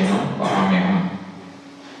Yogakshema Vahamyaham.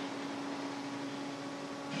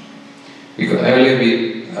 Because earlier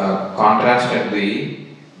we contrasted the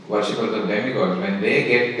worshippers of demigods. When they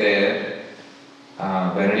get their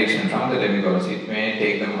benediction from the demigods, it may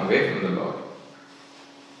take them away from the Lord.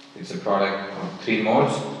 It's a product of three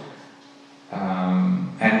modes,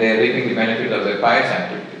 and they are reaping the benefit of their pious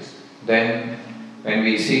activities. Then, when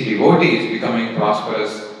we see devotees becoming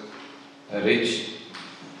prosperous, rich,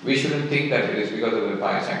 we shouldn't think that it is because of their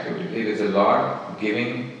pious activity. It is the Lord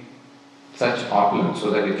giving such opulence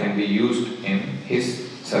so that it can be used in His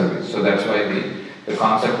service. So that's why the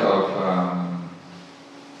concept of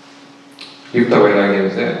Yukta Vairagya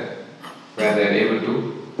is there, where they are able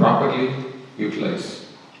to properly utilize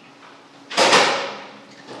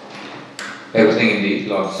everything in the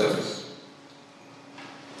Lord's service.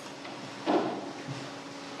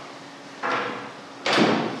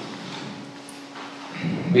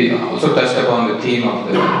 We also touched upon the theme of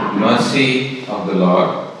the mercy of the Lord,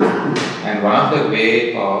 and one of the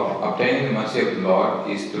ways of obtaining the mercy of the Lord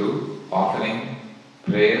is through offering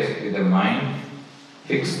prayers with the mind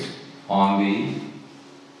fixed on the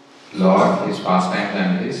Lord, His pastimes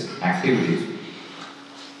and His activities.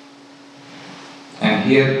 And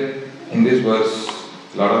here in this verse,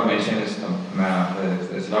 there's a lot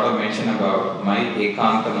of mention about my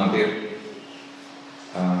ekanta madir,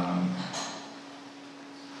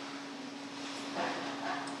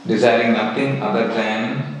 desiring nothing other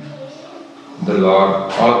than the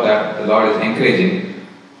Lord. All of that the Lord is encouraging.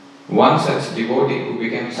 One such devotee who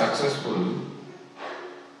became successful,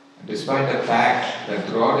 despite the fact that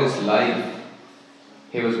throughout his life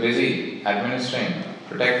he was busy administering,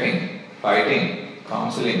 protecting, fighting,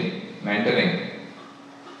 counseling, mentoring.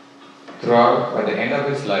 Throughout, by the end of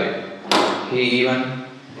his life, he even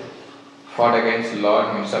fought against the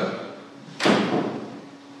Lord himself.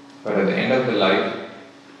 But at the end of the life,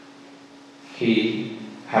 he,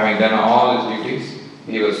 having done all his duties,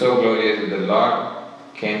 he was so glorious that the Lord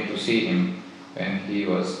came to see him when he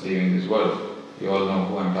was leaving this world. You all know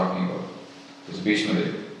who I am talking about. This is Bhishma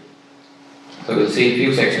Deva. So we'll see a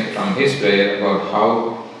few sections from his prayer about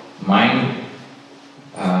how mind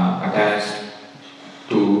attached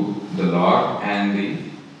to the Lord and the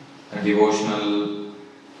devotional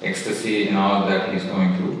ecstasy and all that he's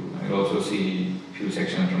going through. We'll also see a few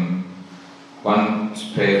sections from one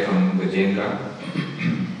prayer from Gajendra.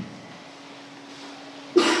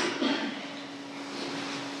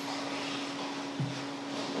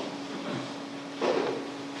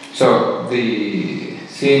 So the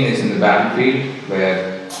scene is in the battlefield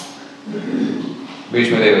where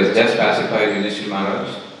Bhishma Deva has just pacified Yudhishthira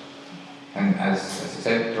Maharaj, and as I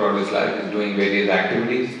said, throughout his life he is doing various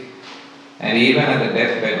activities, and even at the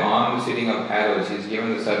deathbed, on the sitting of arrows, he is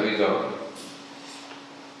given the service of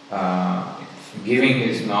giving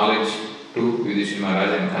his knowledge to Yudhishthira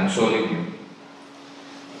Maharaj and consoling him.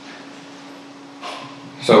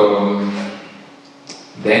 So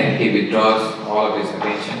then he withdraws all of his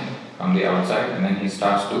attention from the outside and then he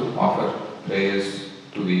starts to offer prayers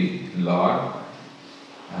to the Lord.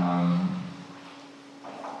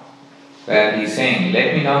 Where he is saying,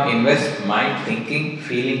 let me now invest my thinking,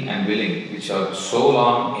 feeling and willing, which are so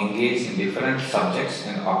long engaged in different subjects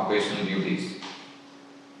and occupational duties.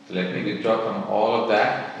 So let me withdraw from all of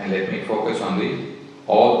that and let me focus on the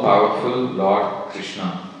all-powerful Lord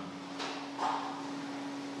Krishna.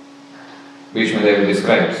 Bhishma Deva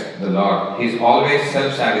describes the Lord. He is always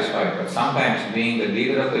self-satisfied, but sometimes being the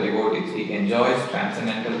leader of the devotees, he enjoys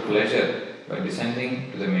transcendental pleasure by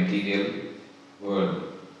descending to the material world.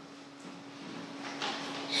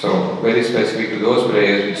 So, very specific to those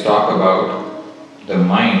prayers which talk about the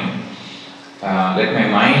mind. Let my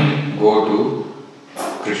mind go to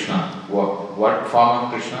Krishna. What form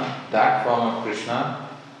of Krishna? That form of Krishna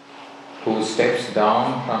who steps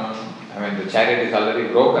down from, the chariot is already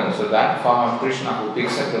broken, so that form of Krishna who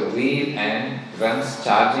picks up the wheel and runs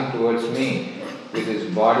charging towards me with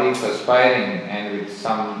his body perspiring and with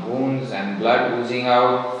some wounds and blood oozing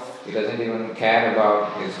out. He doesn't even care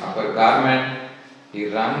about his upper garment. He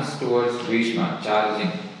runs towards Bhishma,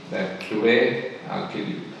 charging that today I'll kill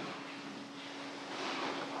you.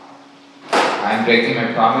 I am breaking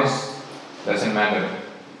my promise, doesn't matter,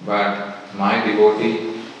 but my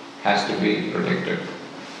devotee has to be protected.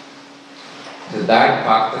 So that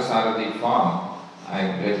Parthasarathi form, I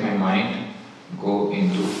let my mind go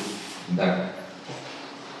into that.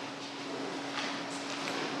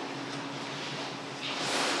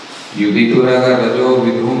 Yudituraga rajo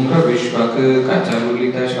vidhumra vishvak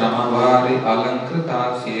kacharulita shramabhari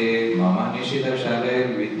alankritasye mama nishita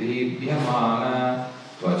shaler vidhibhyamana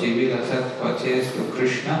tvachivilasat tvachestu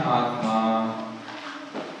Krishna atma.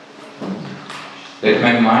 Let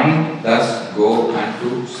my mind thus go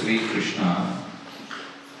unto Sri Krishna,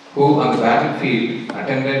 who on the battlefield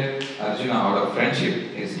attended Arjuna out of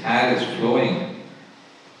friendship. His hair is flowing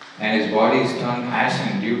and his body is turned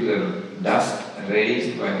ashen due to the dust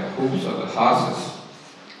raised by the hoofs of the horses.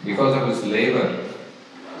 Because of his labor,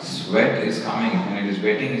 sweat is coming and it is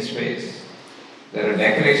wetting his face. There are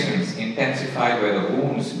decorations intensified by the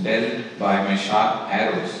wounds dealt by my sharp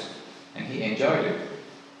arrows, and he enjoyed it.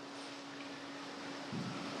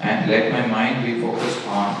 And let my mind be focused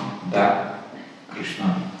on that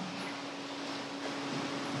Krishna.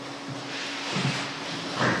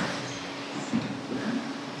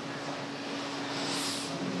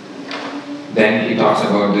 Then he talks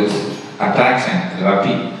about this attraction,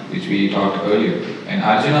 rati, which we talked earlier. And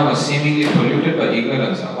Arjuna was seemingly polluted by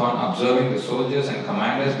ignorance upon observing the soldiers and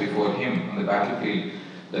commanders before him on the battlefield.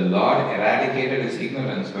 The Lord eradicated his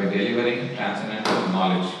ignorance by delivering transcendental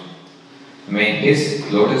knowledge. May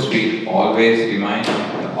his lotus feet always remain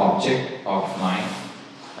the object of my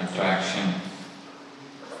attraction.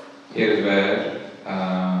 Here is where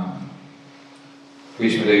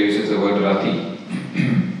Bhishma Deva uses the word rati.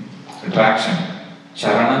 Attraction.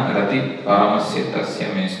 Charana rati paramasya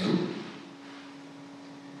tasya mestu.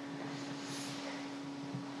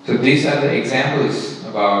 So these are the examples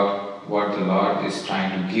about what the Lord is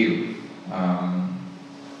trying to give.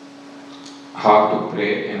 How to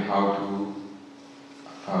pray and how to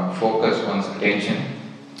focus one's attention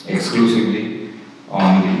exclusively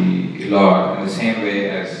on the Lord in the same way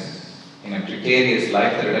as in a precarious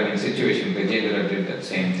life-threatening situation, Gajendra did that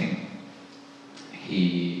same thing.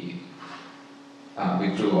 He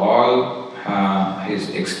withdrew all his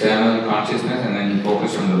external consciousness and then he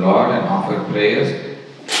focused on the Lord and offered prayers.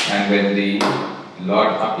 And when the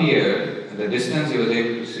Lord appeared, at the distance he was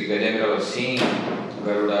able to see, Gajendra was seeing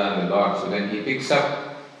Garuda and the Lord. So then he picks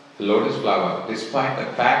up the lotus flower, despite the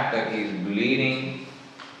fact that he is bleeding,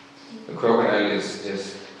 the crocodile is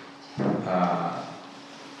just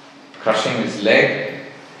crushing his leg.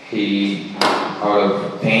 He, out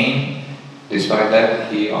of pain, despite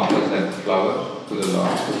that, he offers that flower to the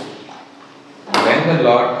Lord. When the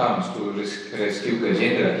Lord comes to rescue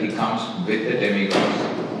Gajendra, he comes with the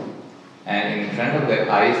demigods. And in front of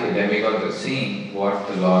their eyes, the demigods are seeing what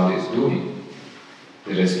the Lord is doing.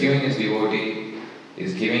 He's rescuing his devotee,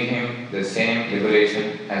 is giving him the same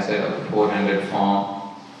liberation as that of the 400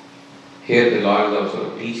 form. Here the Lord is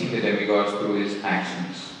also teaching the demigods through his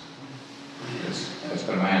actions. As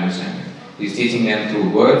per my understanding. He's teaching them through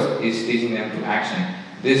words, he's teaching them through action.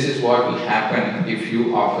 This is what will happen if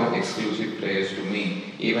you offer exclusive prayers to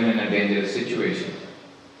me, even in a dangerous situation.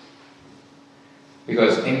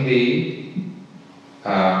 Because in the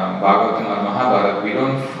Bhagavatam or Mahabharata, we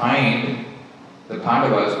don't find the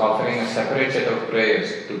Pandavas offering a separate set of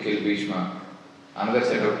prayers to kill Bhishma, another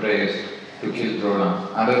set of prayers to kill Drona,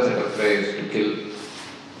 another set of prayers to kill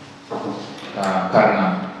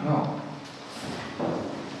Karna. No.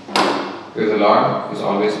 Because the Lord is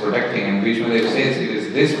always protecting, and Bhishma Dev says it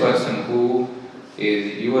is this person who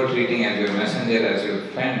is you are treating as your messenger, as your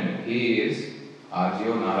friend. He is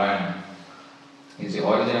Adyo Narayana. He is the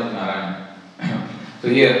origin of Narayana. So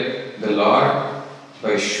here, the Lord,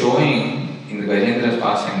 by showing in the Gajendra's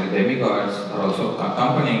pastime, the demigods are also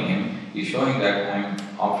accompanying him, he is showing that I am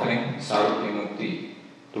offering Sarupya Mukti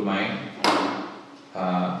to my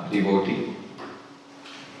devotee.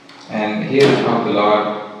 And here is how the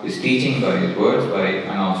Lord is teaching by his words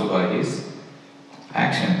and also by his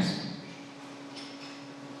actions.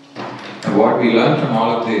 And what we learn from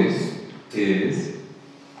all of this is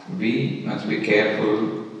we must be careful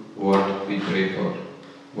what we pray for,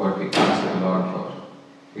 what we ask the Lord for.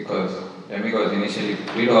 Because demigods initially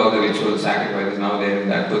did all the ritual sacrifices, now they are in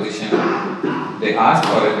that position. They ask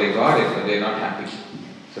for it, they got it, but they are not happy.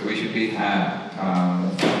 So we should be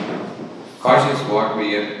cautious what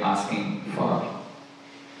we are asking for.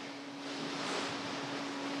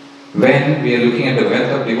 When we are looking at the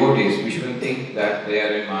wealth of devotees, we shouldn't think that they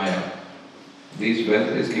are in Maya. This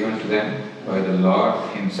wealth is given to them by the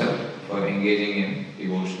Lord Himself for engaging in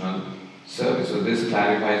devotional service. So this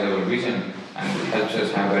clarifies our vision and helps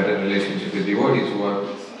us have better relationship with devotees who are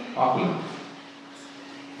popular.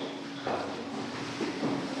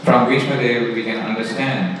 From Bhishma Dev we can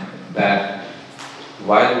understand that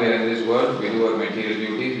while we are in this world, we do our material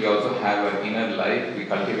duties, we also have our inner life, we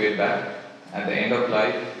cultivate that. At the end of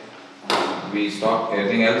life, we stop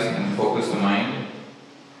everything else and focus the mind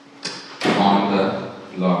on the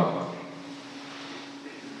Lord.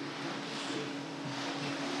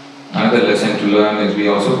 Another lesson to learn is we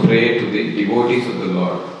also pray to the devotees of the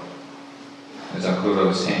Lord, as Akrura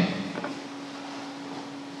was saying.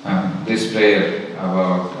 This prayer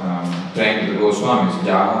about praying to the Goswamis,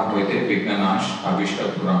 Jaha Hoite Vignanash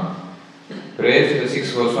Abhishta Puran. Prayer to the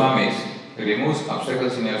 6 Goswamis removes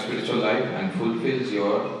obstacles in your spiritual life and fulfills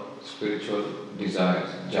your spiritual desires.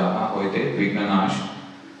 Jaha Hoite Vignanash.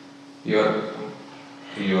 Your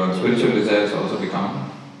spiritual desires also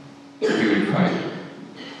become purified.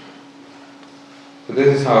 So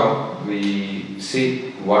this is how we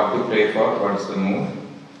see what to pray for, what is the move,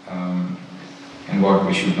 and what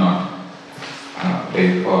we should not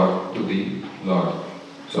pray for to the Lord.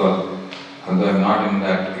 So, although I am not in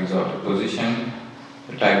that exalted position,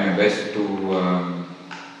 I try my best to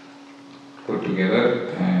put together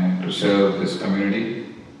and to serve this community.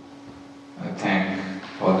 I thank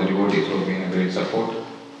all the devotees who have been a great support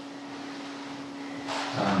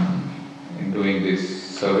in doing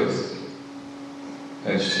this service.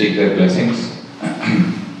 Let's seek their blessings. I'll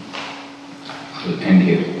end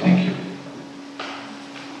here. Thank you.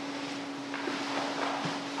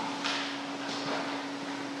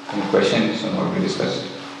 Any questions on what we discussed?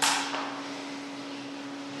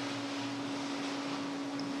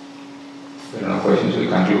 If there are no questions, we'll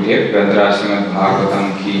conclude here. Grandhara Srimad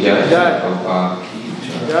Bhagavatam ki jai. Prabhupada ki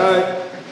jai.